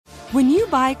When you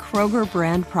buy Kroger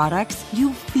brand products,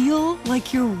 you feel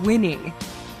like you're winning.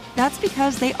 That's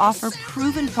because they offer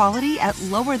proven quality at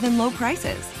lower than low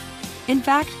prices. In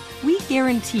fact, we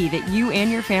guarantee that you and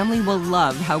your family will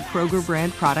love how Kroger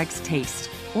brand products taste,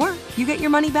 or you get your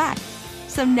money back.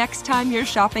 So next time you're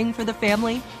shopping for the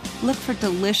family, look for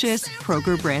delicious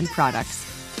Kroger brand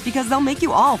products, because they'll make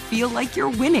you all feel like you're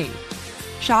winning.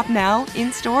 Shop now,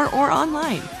 in-store, or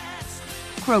online.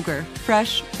 Kroger,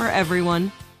 fresh for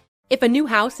everyone. If a new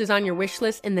house is on your wish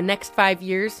list in the next 5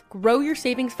 years, grow your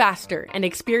savings faster and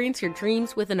experience your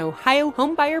dreams with an Ohio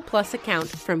Homebuyer Plus account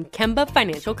from Kemba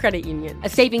Financial Credit Union. A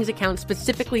savings account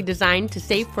specifically designed to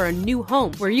save for a new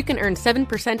home, where you can earn 7%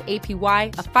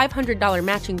 APY, a $500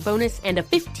 matching bonus, and a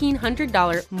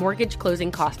 $1,500 mortgage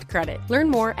closing cost credit. Learn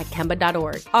more at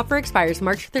Kemba.org. Offer expires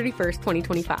March 31st,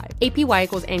 2025. APY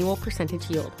equals annual percentage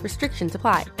yield. Restrictions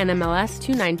apply. NMLS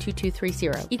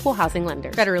 292230. Equal housing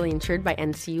lender. Federally insured by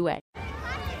NCUA.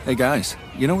 Hey guys,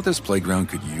 you know what this playground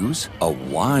could use? A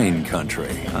wine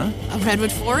country, huh? A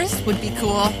redwood forest would be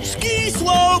cool. Ski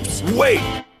slopes! Wait!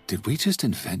 Did we just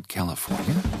invent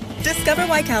California? Discover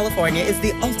why California is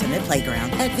the ultimate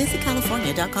playground at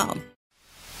visitcalifornia.com.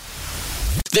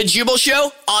 The Jubal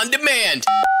Show on demand.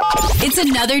 It's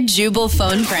another Jubal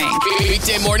phone prank.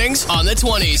 Weekday mornings on the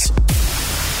 20s.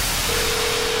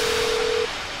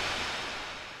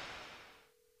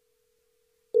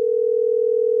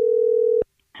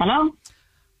 Hello?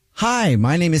 Hi,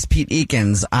 my name is Pete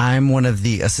Eakins. I'm one of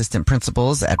the assistant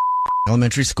principals at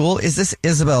elementary school. Is this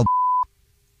Isabel?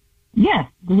 Yes,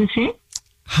 this is she.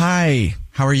 Hi,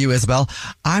 how are you, Isabel?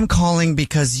 I'm calling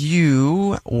because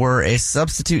you were a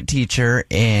substitute teacher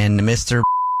in Mr.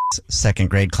 second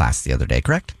grade class the other day,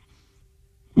 correct?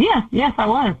 Yes, I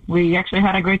was. We actually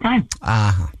had a great time.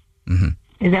 Uh-huh.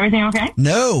 Mm-hmm. Is everything okay?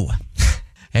 No,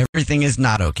 everything is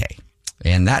not okay.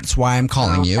 And that's why I'm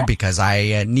calling you, because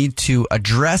I need to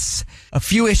address a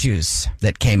few issues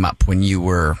that came up when you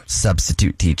were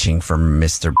substitute teaching for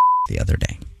Mr. the other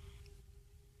day.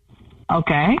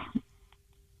 Okay.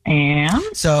 And?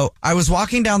 So I was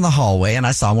walking down the hallway and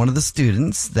I saw one of the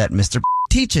students that Mr.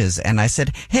 teaches. And I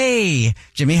said, "Hey,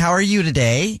 Jimmy, how are you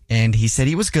today?" And he said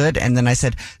he was good. And then I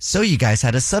said, "So you guys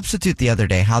had a substitute the other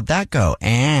day. How'd that go?"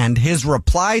 And his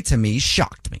reply to me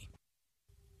shocked me.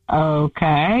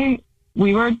 Okay.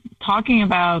 We were talking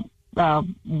about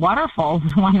waterfalls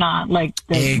and whatnot, like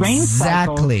the rain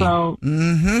cycle. So,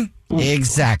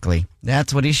 Exactly.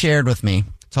 That's what he shared with me.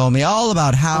 Told me all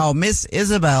about how Miss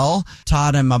Isabel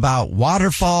taught him about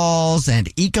waterfalls and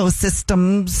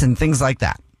ecosystems and things like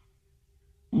that.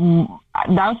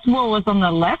 That's what was on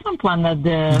the lesson plan that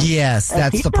the Yes,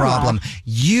 that's the problem. Left.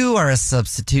 You are a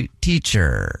substitute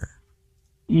teacher.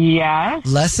 Yes.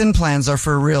 Lesson plans are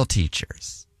for real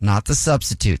teachers, not the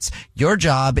substitutes. Your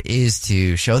job is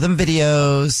to show them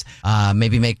videos,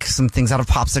 maybe make some things out of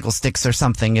popsicle sticks or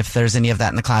something if there's any of that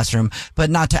in the classroom, but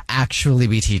not to actually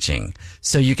be teaching.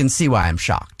 So you can see why I'm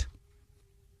shocked.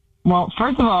 Well,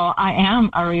 first of all, I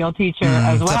am a real teacher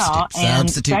as well. Substitute and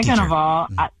second teacher. of all,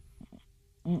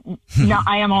 no,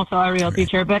 I am also a real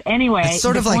teacher. But anyway, it's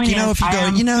sort of like, if you go, if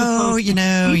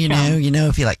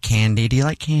you like candy, do you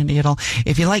like candy at all?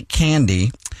 If you like candy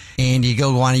and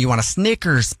you want a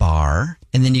Snickers bar,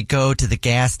 and then you go to the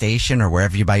gas station or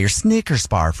wherever you buy your Snickers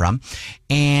bar from,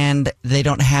 and they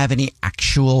don't have any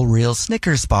actual real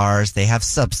Snickers bars, they have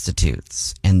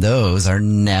substitutes. And those are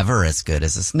never as good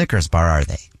as a Snickers bar, are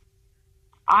they?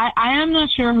 I am not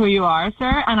sure who you are,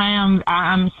 sir, and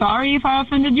I'm sorry if I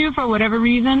offended you for whatever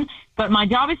reason, but my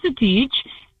job is to teach,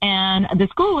 and the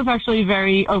school was actually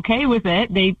very okay with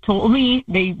it. They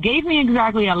gave me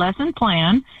exactly a lesson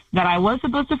plan that I was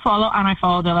supposed to follow, and I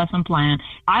followed the lesson plan.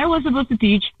 I was supposed to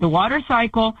teach the water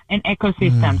cycle and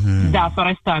ecosystems. Mm-hmm. That's what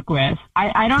I stuck with.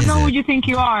 I don't know who you think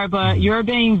you are, but you're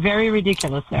being very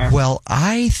ridiculous, sir. Well,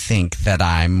 I think that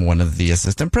I'm one of the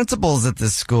assistant principals at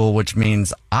this school, which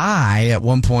means I, at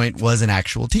one point, was an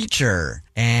actual teacher.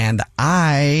 And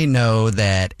I know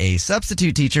that a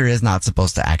substitute teacher is not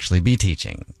supposed to actually be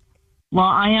teaching. Well,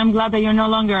 I am glad that you're no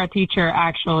longer a teacher,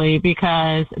 actually,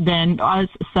 because then us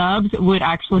subs would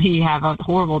actually have a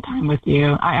horrible time with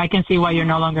you. I can see why you're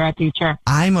no longer a teacher.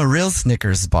 I'm a real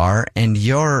Snickers bar, and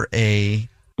you're a...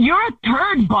 You're a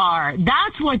turd bar.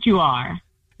 That's what you are.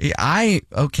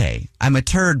 Okay, I'm a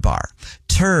turd bar.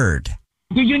 Turd.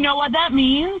 Do you know what that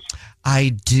means? I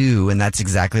do, and that's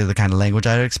exactly the kind of language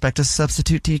I'd expect a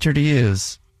substitute teacher to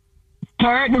use.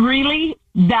 Turd, really?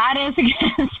 That is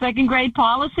against second grade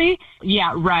policy?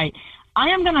 Yeah, right. I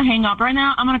am going to hang up right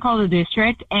now. I'm going to call the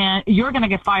district, and you're going to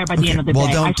get fired by the end of the day.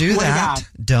 Well, don't do that.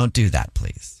 Don't do that,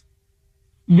 please.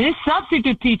 This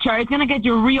substitute teacher is going to get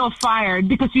you real fired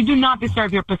because you do not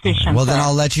deserve your position. Well, sir. then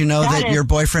I'll let you know that is- your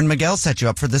boyfriend Miguel set you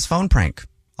up for this phone prank.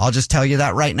 I'll just tell you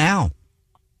that right now.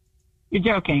 You're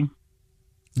joking.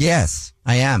 Yes,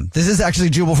 I am. This is actually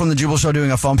Jubal from the Jubal Show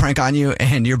doing a phone prank on you,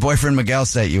 and your boyfriend Miguel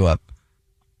set you up.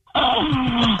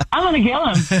 I'm going to kill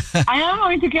him. I am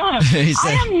going to kill him. He said-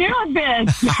 I am new at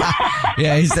this.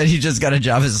 Yeah, he said he just got a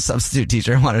job as a substitute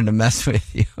teacher and wanted to mess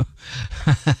with you.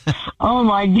 Oh,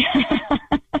 my God.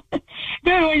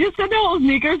 Dude, when you said the whole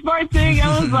Snickers bar thing,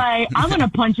 I was like, I'm going to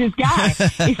punch this guy.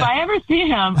 If I ever see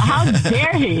him, how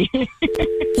dare he?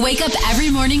 Wake up every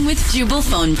morning with Jubal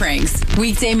phone pranks.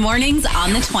 Weekday mornings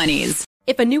on the 20s.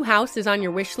 If a new house is on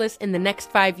your wish list in the next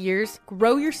 5 years,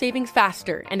 grow your savings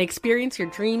faster and experience your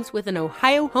dreams with an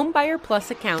Ohio Homebuyer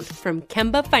Plus account from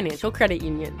Kemba Financial Credit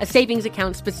Union. A savings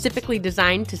account specifically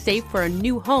designed to save for a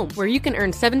new home where you can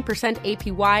earn 7%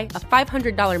 APY,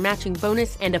 a $500 matching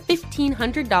bonus, and a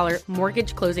 $1,500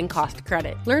 mortgage closing cost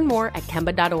credit. Learn more at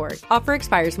Kemba.org. Offer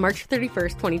expires March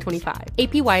 31st, 2025.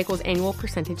 APY equals annual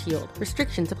percentage yield.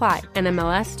 Restrictions apply.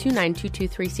 NMLS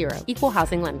 292230. Equal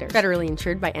housing lender. Federally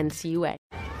insured by NCUA.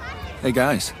 Hey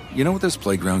guys, you know what this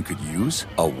playground could use?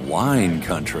 A wine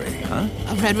country, huh?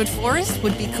 A redwood forest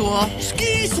would be cool.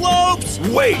 Ski slopes!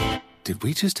 Wait! Did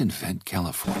we just invent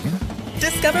California?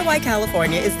 Discover why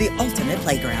California is the ultimate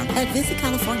playground at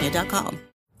visitcalifornia.com.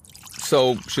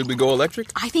 So, should we go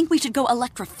electric? I think we should go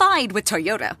electrified with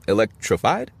Toyota.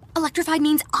 Electrified? Electrified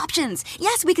means options.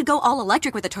 Yes, we could go all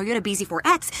electric with a Toyota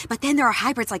BZ4X, but then there are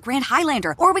hybrids like Grand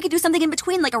Highlander, or we could do something in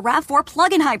between like a RAV4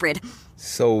 plug-in hybrid.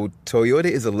 So, Toyota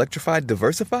is electrified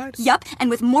diversified? Yup, and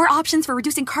with more options for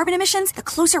reducing carbon emissions, the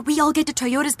closer we all get to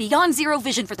Toyota's Beyond Zero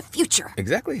vision for the future.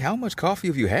 Exactly how much coffee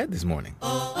have you had this morning?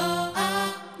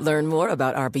 Learn more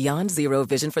about our Beyond Zero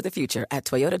vision for the future at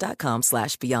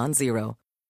toyota.com/beyond zero.